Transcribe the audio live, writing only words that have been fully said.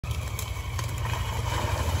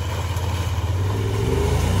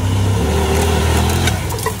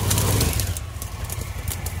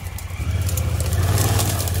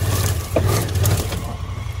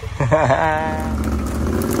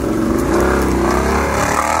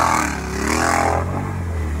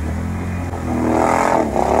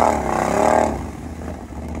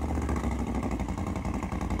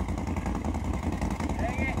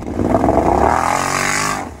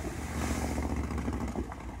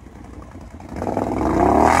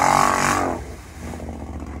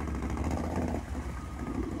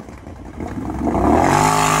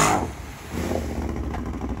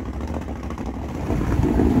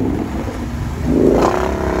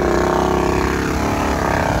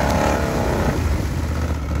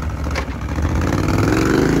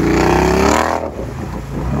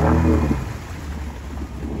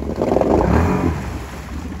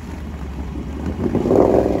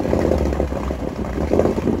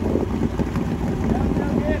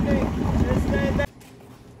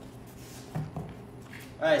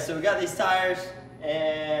Alright, so we got these tires,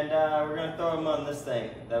 and we're going to throw them on this thing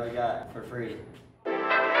that we got for free.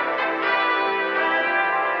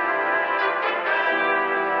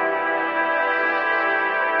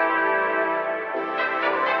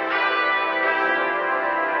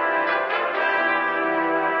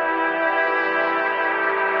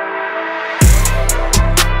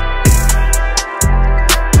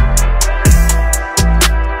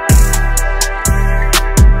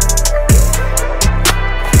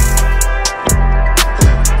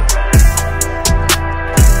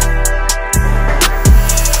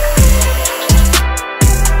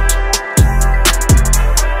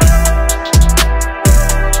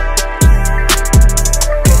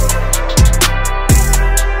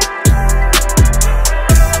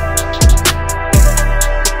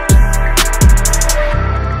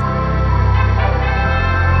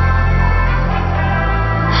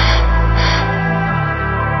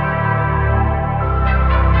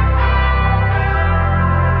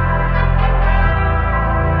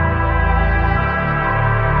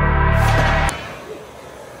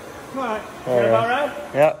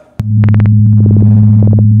 Yep.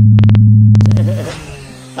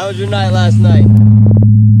 How was your night last night?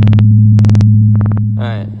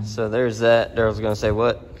 Alright, so there's that. Daryl's gonna say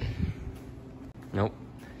what? Nope.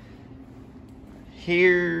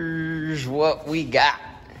 Here's what we got.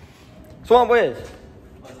 Swamp Wiz.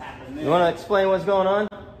 What's happening? You wanna explain what's going on?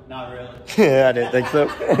 Not really. Yeah, I didn't think so.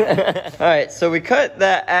 Alright, so we cut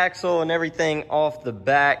that axle and everything off the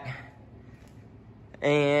back.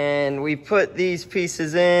 And we put these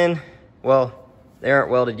pieces in. Well, they aren't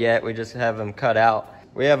welded yet. We just have them cut out.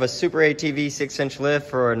 We have a SuperAtv 6-inch lift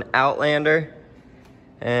for an Outlander.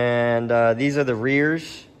 And these are the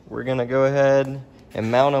rears. We're gonna go ahead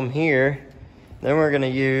and mount them here. Then we're gonna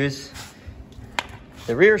use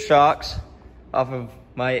the rear shocks off of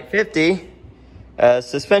my 850 as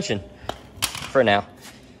suspension for now.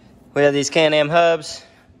 We have these Can-Am hubs.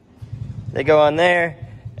 They go on there.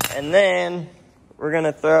 And then we're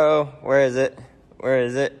gonna throw, where is it?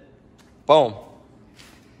 Boom.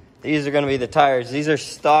 These are gonna be the tires. These are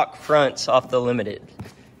stock fronts off the Limited.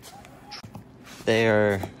 They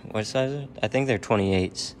are, what size are they? I think they're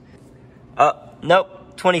 28s.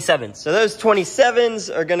 Nope, 27s. So those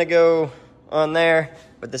 27s are gonna go on there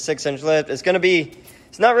with the 6-inch lift. It's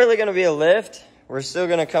not really gonna be a lift. We're still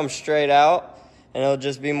gonna come straight out, and it'll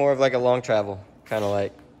just be more of like a long travel, kind of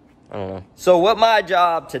like, I don't know. So what my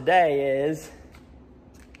job today is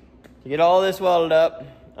to get all this welded up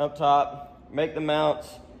top, make the mounts.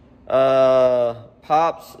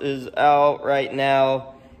 Pops is out right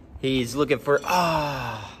now. He's looking for,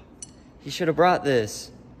 he should have brought this.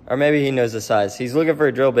 Or maybe he knows the size. He's looking for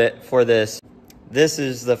a drill bit for this. This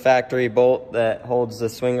is the factory bolt that holds the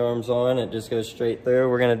swing arms on. It just goes straight through.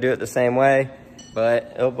 We're gonna do it the same way,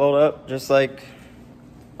 but it'll bolt up just like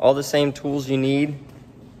all the same tools you need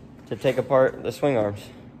to take apart the swing arms.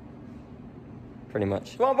 Pretty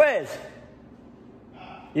much. Come on, Wiz.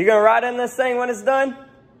 You gonna ride in this thing when it's done? You know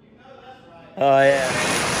that's right. Oh yeah.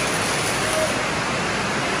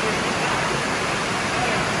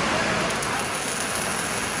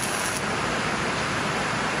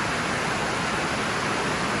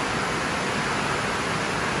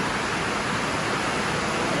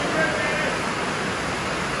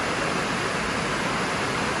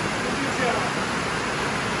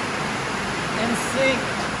 In sync.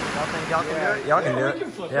 Y'all can do it? Y'all can do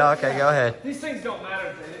it. Yeah, okay, go ahead. These things don't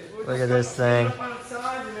matter. Look at this thing. Up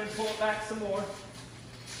outside and then pull it back some more.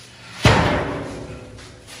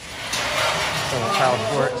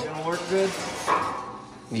 Powersports. Gonna work good?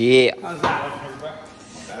 Yeah. How's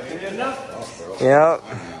that? Good enough? Yep.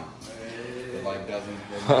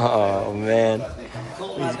 Oh man.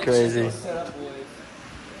 He's crazy.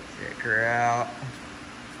 Check her out.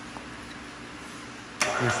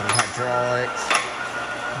 Do some hydraulics.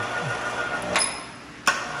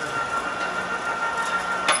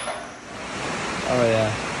 Oh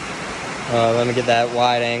yeah. Let me get that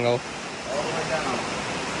wide angle. All the way down.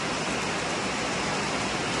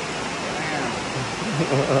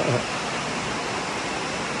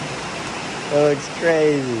 That looks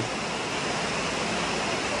crazy.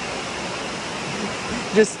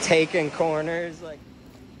 Just taking corners like.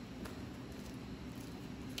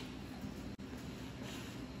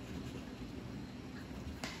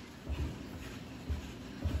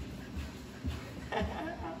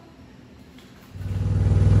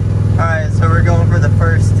 Alright, so we're going for the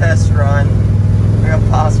first test run. We're gonna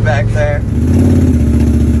pause back there.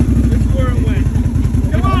 This is where it went.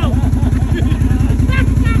 Come on!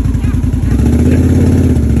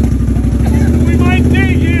 We might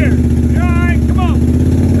dig here. You alright? Come on.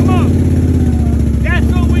 Come on. That's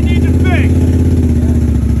what we need to fix.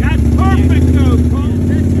 That's perfect though, Paul.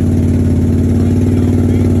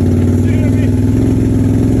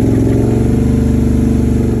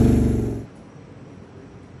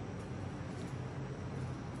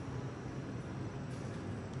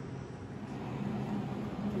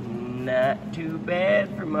 Not too bad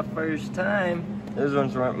for my first time. Those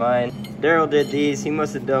ones weren't mine. Daryl did these. He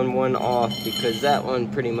must have done one off because that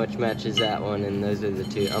one pretty much matches that one, and those are the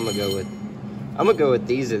two. I'm gonna go with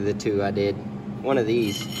these are the two I did. One of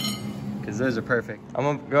these, because those are perfect. I'm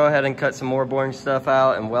gonna go ahead and cut some more boring stuff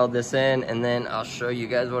out and weld this in, and then I'll show you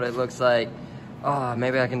guys what it looks like. Oh,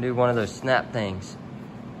 maybe I can do one of those snap things.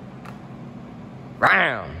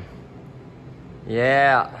 Round.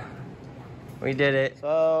 Yeah. We did it.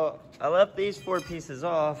 So I left these 4 pieces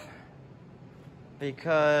off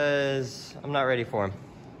because I'm not ready for them.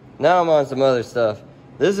 Now I'm on some other stuff.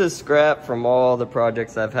 This is scrap from all the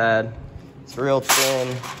projects I've had. It's real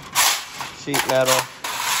thin sheet metal.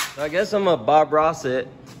 So I guess I'm gonna Bob Ross it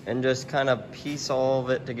and just kind of piece all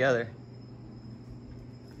of it together.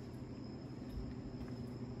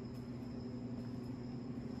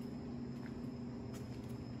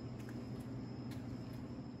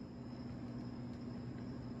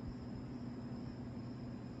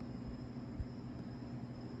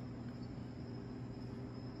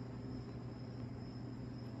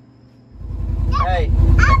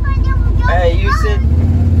 Hey, you sit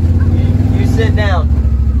down.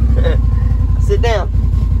 Sit down.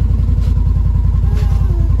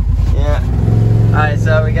 Yeah. Alright,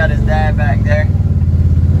 so we got his dad back there.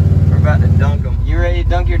 We're about to dunk him. You ready to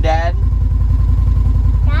dunk your dad?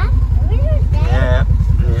 Dad? Where's your dad? Yeah.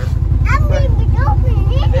 I'm going to dunk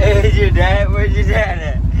him. Where's your dad? Where's your dad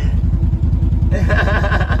at?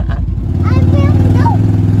 I'm going to dunk him.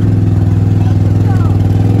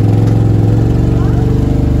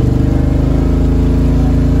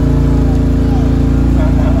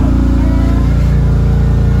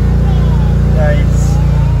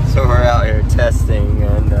 So we're out here testing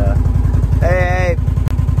and hey.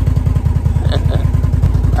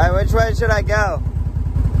 Alright, which way should I go?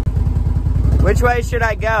 Which way should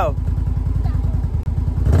I go?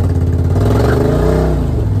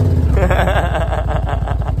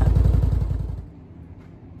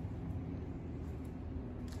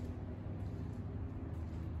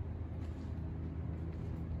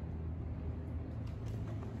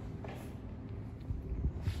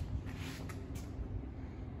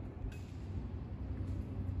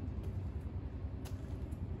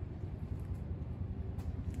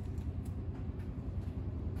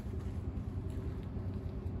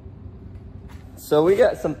 So we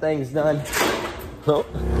got some things done. Oh.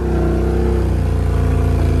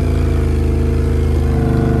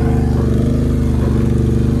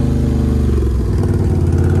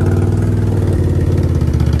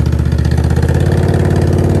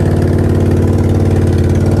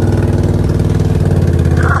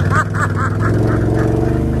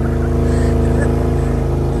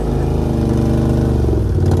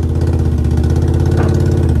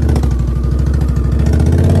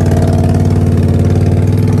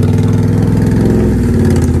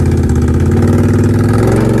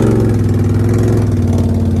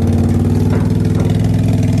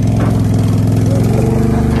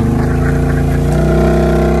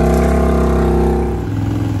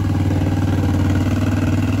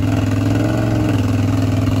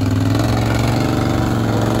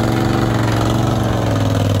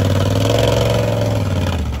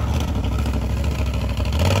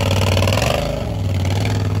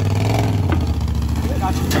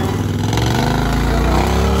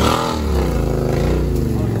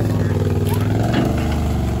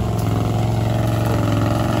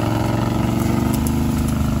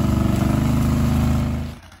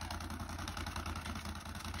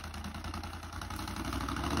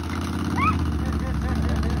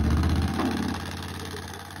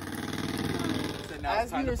 now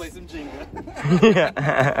it's time to play some Jenga.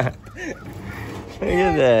 Look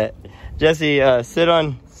at that. Jesse, sit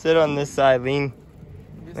on this side. Lean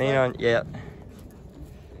on. Yeah.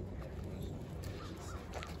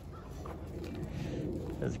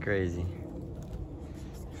 That's crazy.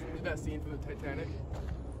 Is that scene from the Titanic?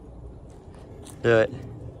 Do it.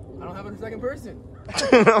 I don't have a second person.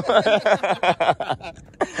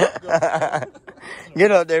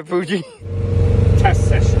 Get up there, Poochie. Test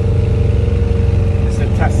session. It's a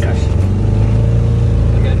test session.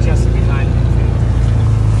 I got Jesse behind me.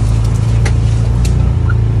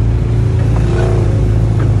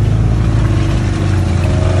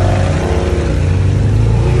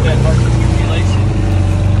 Look at that market accumulation.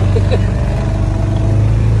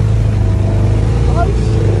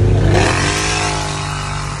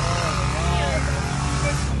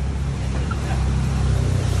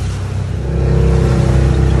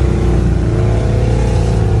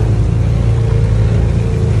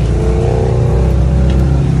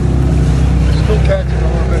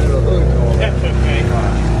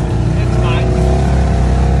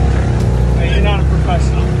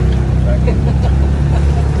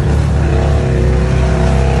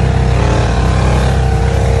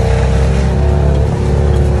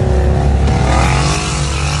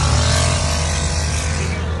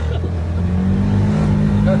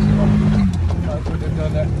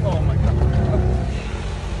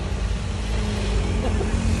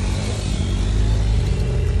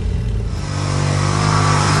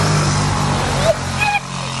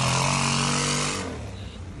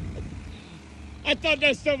 I thought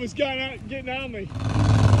that stuff was getting on me.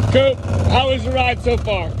 Coop, how was the ride so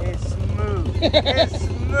far? It's smooth. It's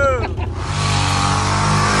smooth.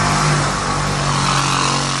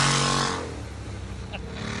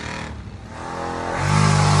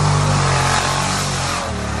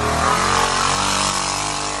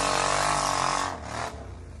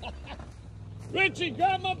 Richie,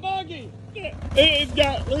 grab my buggy. It's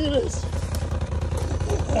got, look at this.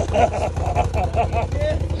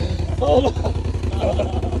 Hold on.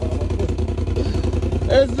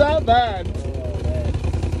 It's not bad.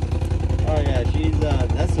 Oh yeah, she's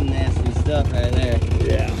that's some nasty stuff right there.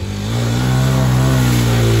 Yeah.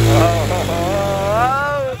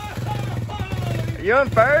 Oh. You in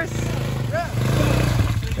first? Yeah.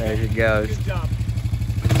 There she goes. Good job.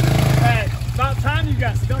 Hey, about time you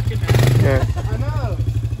got stuck in there. Yeah. I know.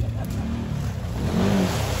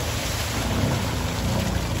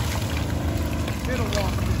 It'll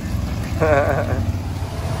walk.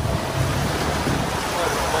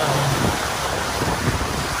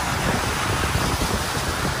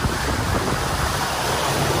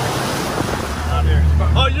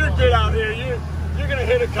 Oh, you're good out here. You're gonna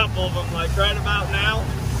hit a couple of them, like right about now.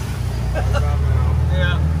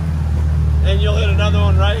 Yeah. And you'll hit another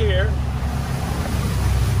one right here.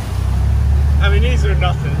 I mean, these are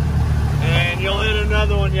nothing. And you'll hit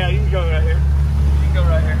another one. Yeah, you can go right here. You can go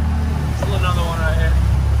right here. Still another one right here.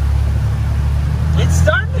 It's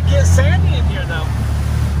starting to get sandy in here, though.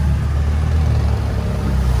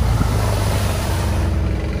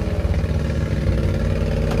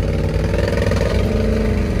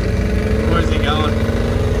 Where's he going?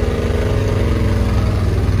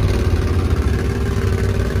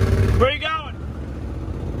 Where are you going?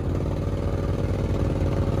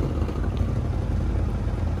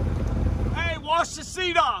 Hey, wash the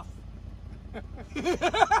seat off.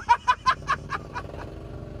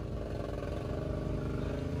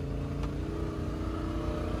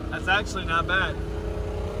 That's actually not bad.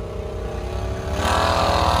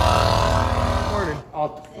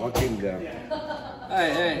 I'll fucking go.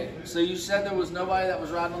 Hey, so you said there was nobody that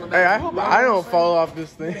was riding on the back? Hey, I hope I don't fall off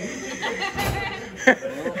this thing.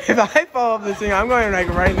 If I fall off this thing, I'm going like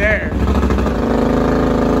right there.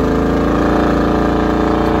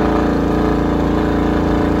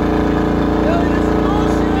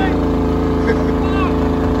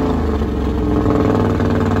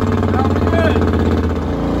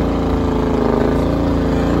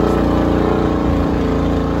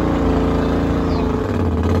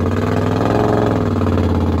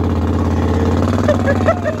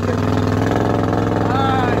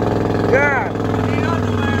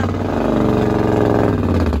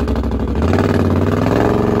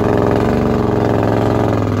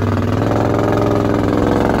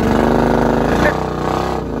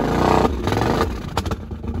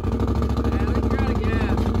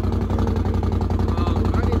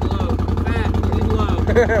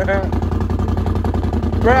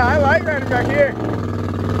 Bro, I like riding back here.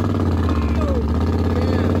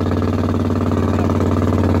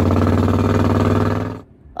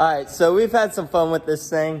 All right, so we've had some fun with this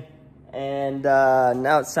thing, and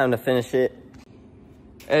now it's time to finish it.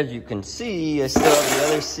 As you can see, I still have the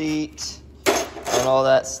other seat and all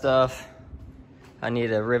that stuff I need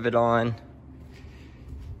to rivet on.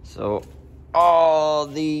 So all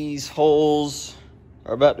these holes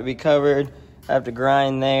are about to be covered. I have to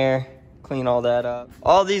grind there, clean all that up.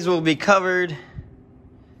 All these will be covered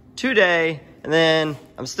today, and then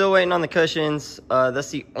I'm still waiting on the cushions.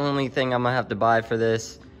 That's the only thing I'm gonna have to buy for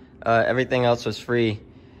this. Everything else was free.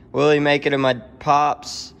 Willie make it in my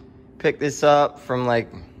pops. Picked this up from,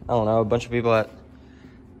 like, I don't know, a bunch of people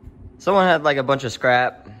someone had like a bunch of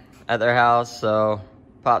scrap at their house, so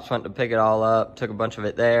Pops went to pick it all up, took a bunch of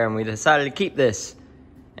it there, and we decided to keep this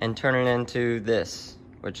and turn it into this,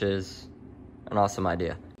 which is an awesome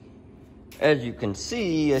idea. As you can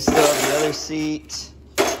see, I still have the other seat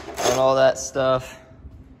and all that stuff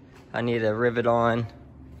I need to rivet on.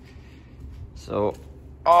 So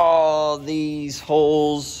all these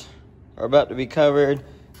holes are about to be covered.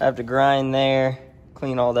 I have to grind there,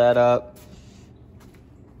 clean all that up.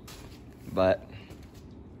 But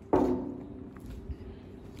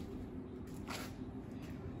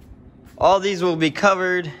all these will be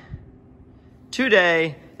covered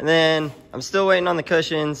today, and then I'm still waiting on the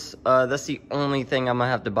cushions. That's the only thing I'm gonna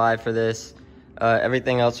have to buy for this.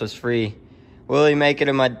 Everything else was free. Willie make it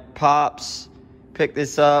in my pops. Picked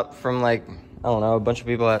this up from, like, I don't know, a bunch of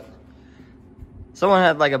people someone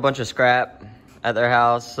had like a bunch of scrap at their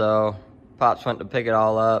house, so Pops went to pick it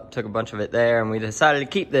all up, took a bunch of it there, and we decided to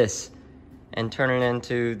keep this and turn it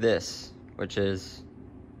into this, which is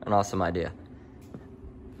an awesome idea,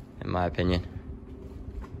 in my opinion.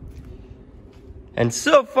 And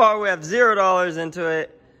so far we have $0 into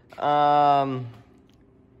it. I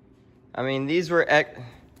mean, these were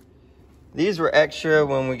extra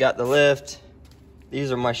when we got the lift.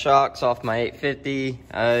 These are my shocks off my 850.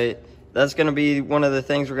 That's gonna be one of the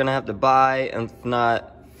things we're gonna have to buy, and if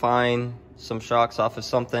not, find some shocks off of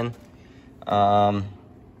something. And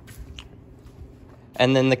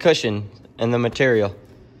then the cushion and the material.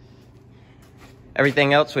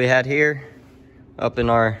 Everything else we had here up in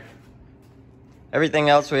our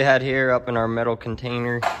metal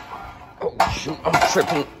container. Oh shoot, I'm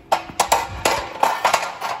tripping.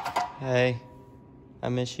 Hey, I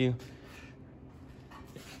miss you.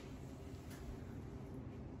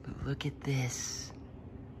 But look at this.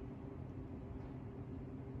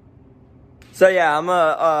 So yeah, I'm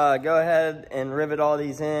gonna go ahead and rivet all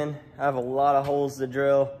these in. I have a lot of holes to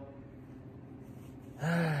drill.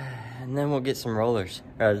 And then we'll get some rollers,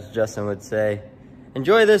 as Justin would say.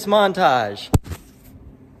 Enjoy this montage.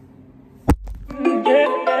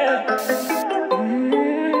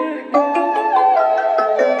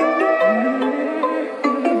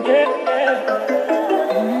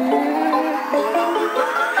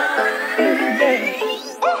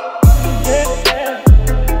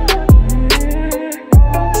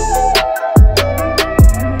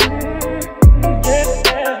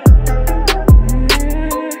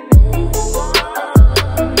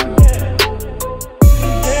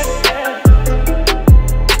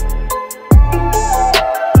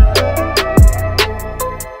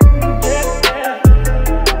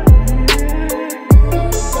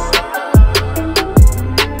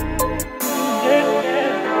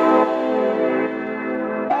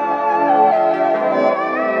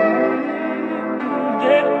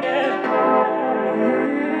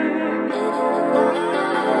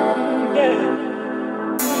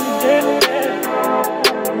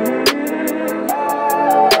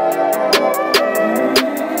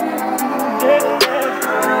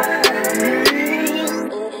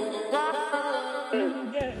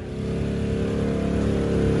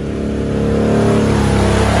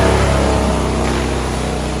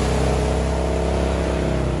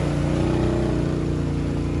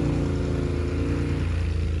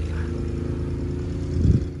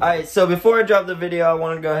 Alright, so before I drop the video, I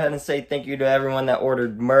want to go ahead and say thank you to everyone that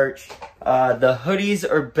ordered merch. The hoodies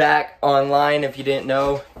are back online, if you didn't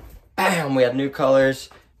know. Bam! We have new colors.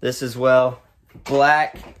 This as well.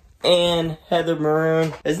 Black and heather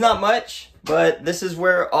maroon. It's not much, but this is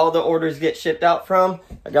where all the orders get shipped out from.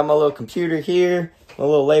 I got my little computer here, my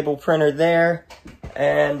little label printer there.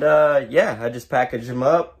 And yeah, I just package them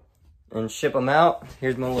up and ship them out.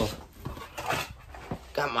 Here's my little...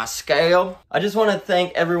 got my scale. I just want to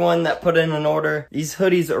thank everyone that put in an order. These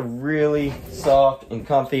hoodies are really soft and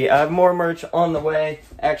comfy. I have more merch on the way.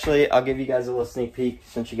 Actually, I'll give you guys a little sneak peek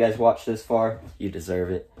since you guys watched this far. You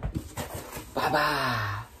deserve it.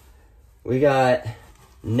 Bye-bye. We got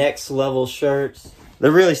next level shirts.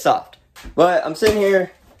 They're really soft. But I'm sitting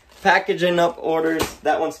here packaging up orders.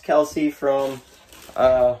 That one's Kelsey from,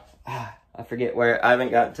 I forget where. I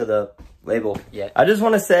haven't gotten to the label yet. I just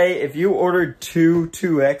want to say, if you ordered two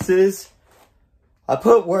 2Xs, I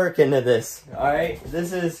put work into this. All right,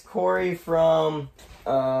 this is Corey from,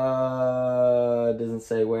 doesn't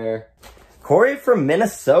say where. Corey from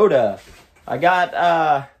Minnesota. I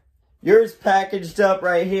got yours packaged up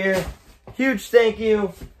right here. Huge thank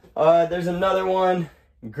you. There's another one,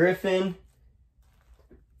 Griffin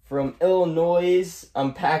from Illinois.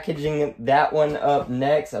 I'm packaging that one up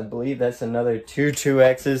next. I believe that's another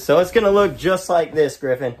 2Xs. So it's gonna look just like this,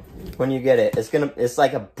 Griffin, when you get it. It's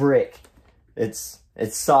like a brick. It's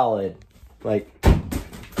solid. Like,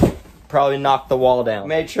 probably knock the wall down.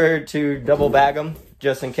 Made sure to double bag them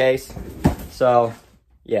just in case. So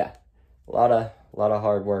yeah, a lot of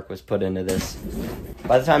hard work was put into this.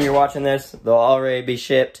 By the time you're watching this, they'll already be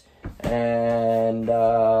shipped. And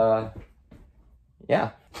yeah,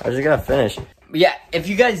 I just gotta finish. Yeah, if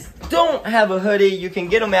you guys don't have a hoodie, you can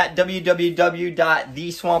get them at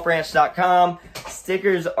www.theswampranch.com.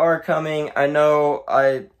 Stickers are coming. I know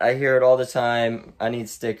I hear it all the time. I need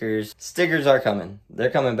stickers. Stickers are coming. They're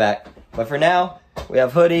coming back. But for now, we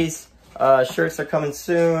have hoodies. Shirts are coming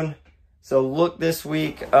soon. So look this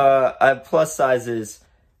week. I have plus sizes.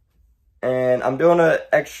 And I'm doing an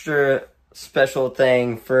extra special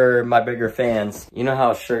thing for my bigger fans. You know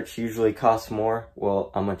how shirts usually cost more? Well,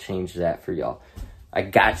 I'm gonna change that for y'all. I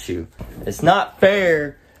got you. It's not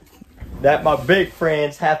fair that my big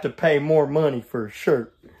friends have to pay more money for a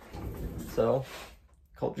shirt. So,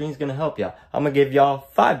 Colt Jean's gonna help y'all. I'm gonna give y'all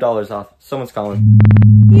 $5 off. Someone's calling.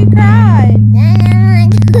 You cry.